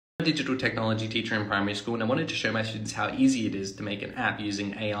I'm a digital technology teacher in primary school, and I wanted to show my students how easy it is to make an app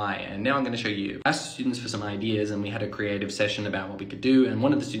using AI, and now I'm going to show you. I asked the students for some ideas, and we had a creative session about what we could do, and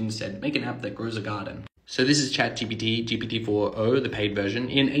one of the students said, make an app that grows a garden. So this is ChatGPT, GPT-4o, the paid version.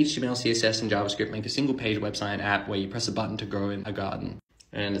 In HTML, CSS, and JavaScript, make a single page website app where you press a button to grow in a garden.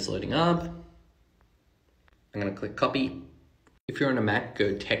 And it's loading up. I'm going to click copy. If you're on a Mac,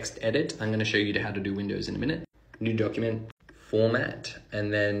 go text edit. I'm going to show you how to do Windows in a minute. New document. Format,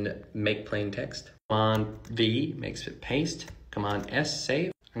 and then make plain text. Command V makes it paste. Command S,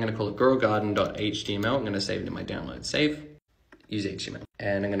 save. I'm going to call it growgarden.html. I'm going to save it in my download. Save, use HTML.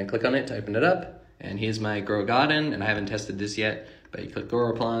 And I'm going to click on it to open it up. And here's my Grow Garden, and I haven't tested this yet, but you click Grow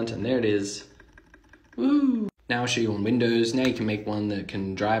a Plant, and there it is. Woo! Now I'll show you on Windows. Now you can make one that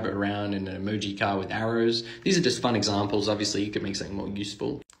can drive it around in an emoji car with arrows. These are just fun examples. Obviously, you could make something more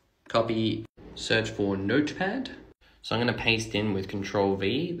useful. Copy, search for Notepad. So I'm going to paste in with Control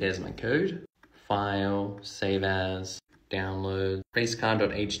V. There's my code. File, save as, download,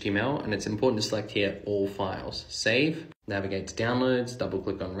 racecar.html, and it's important to select here all files. Save, navigate to downloads, double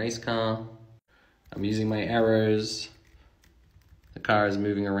click on Racecar. I'm using my arrows. The car is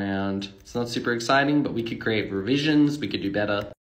moving around. It's not super exciting, but we could create revisions. We could do better.